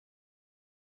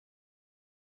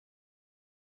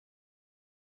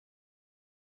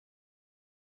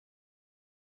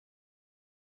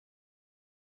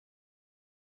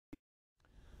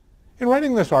In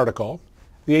writing this article,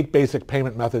 The 8 Basic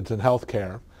Payment Methods in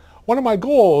Healthcare, one of my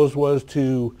goals was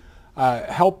to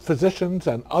help physicians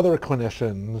and other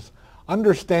clinicians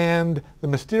understand the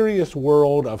mysterious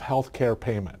world of healthcare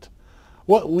payment.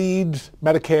 What leads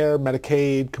Medicare,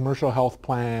 Medicaid, commercial health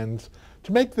plans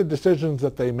to make the decisions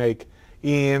that they make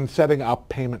in setting up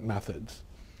payment methods?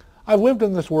 I've lived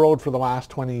in this world for the last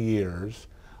 20 years.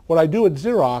 What I do at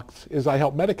Xerox is I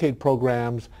help Medicaid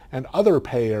programs and other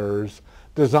payers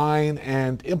design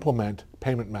and implement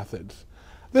payment methods.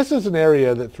 This is an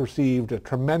area that's received a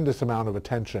tremendous amount of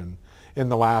attention in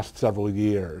the last several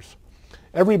years.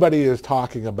 Everybody is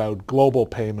talking about global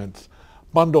payments,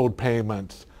 bundled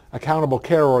payments, accountable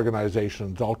care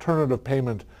organizations, alternative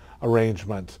payment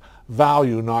arrangements,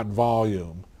 value not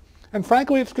volume. And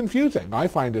frankly, it's confusing. I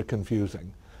find it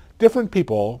confusing. Different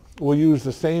people will use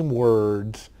the same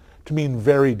words to mean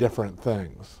very different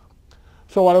things.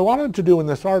 So what I wanted to do in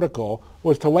this article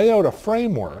was to lay out a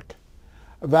framework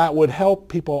that would help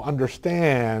people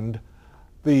understand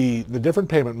the different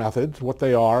payment methods, what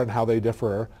they are and how they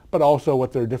differ, but also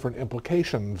what their different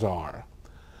implications are.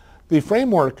 The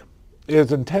framework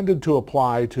is intended to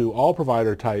apply to all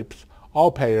provider types,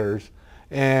 all payers,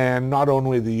 and not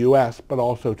only the US, but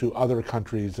also to other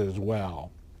countries as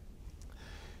well.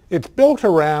 It's built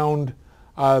around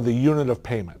the unit of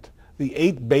payment, the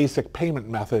 8 basic payment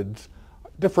methods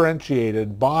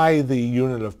differentiated by the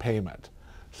unit of payment.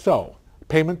 So,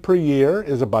 payment per year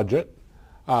is a budget,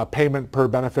 payment per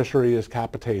beneficiary is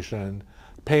capitation,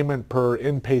 payment per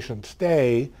inpatient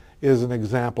stay is an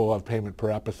example of payment per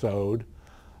episode.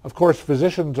 Of course,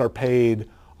 physicians are paid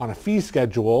on a fee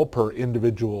schedule per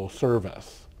individual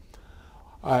service.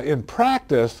 In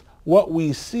practice, what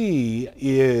we see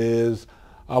is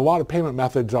a lot of payment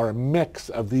methods are a mix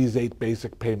of these 8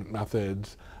 basic payment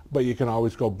methods, but you can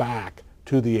always go back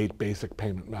to the 8 basic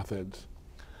payment methods.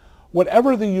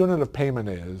 Whatever the unit of payment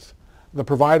is, the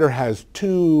provider has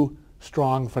 2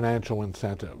 strong financial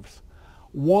incentives.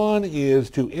 One is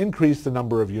to increase the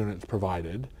number of units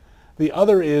provided. The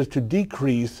other is to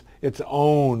decrease its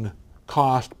own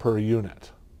cost per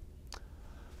unit.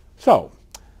 So,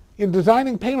 in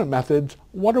designing payment methods,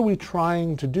 what are we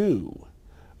trying to do?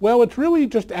 Well, it's really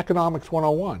just economics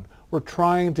 101. We're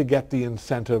trying to get the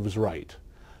incentives right.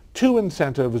 2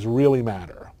 incentives really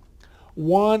matter.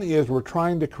 One is we're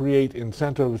trying to create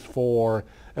incentives for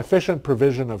efficient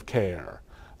provision of care,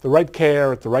 the right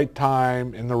care at the right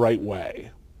time in the right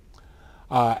way,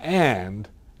 and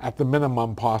at the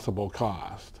minimum possible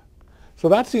cost. So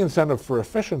that's the incentive for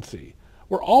efficiency.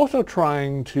 We're also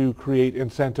trying to create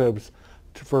incentives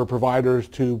for providers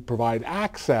to provide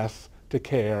access to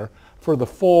care for the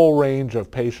full range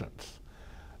of patients.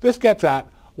 This gets at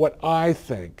what I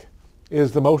think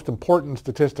is the most important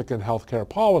statistic in healthcare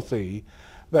policy,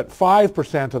 that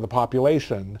 5% of the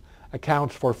population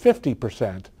accounts for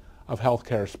 50% of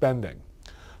healthcare spending.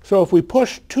 So if we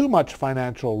push too much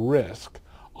financial risk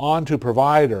onto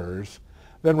providers,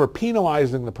 then we're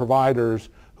penalizing the providers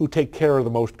who take care of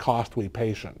the most costly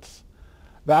patients.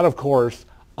 That, of course,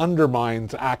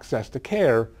 undermines access to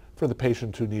care for the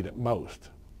patients who need it most.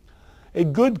 A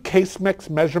good case mix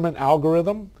measurement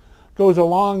algorithm goes a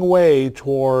long way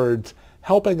towards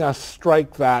helping us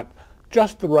strike that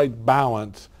just the right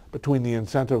balance between the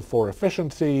incentive for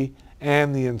efficiency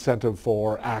and the incentive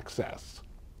for access.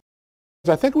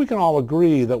 I think we can all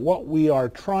agree that what we are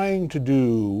trying to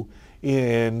do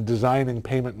in designing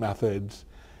payment methods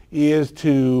is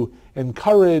to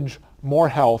encourage more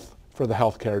health for the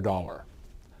healthcare dollar.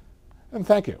 And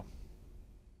thank you.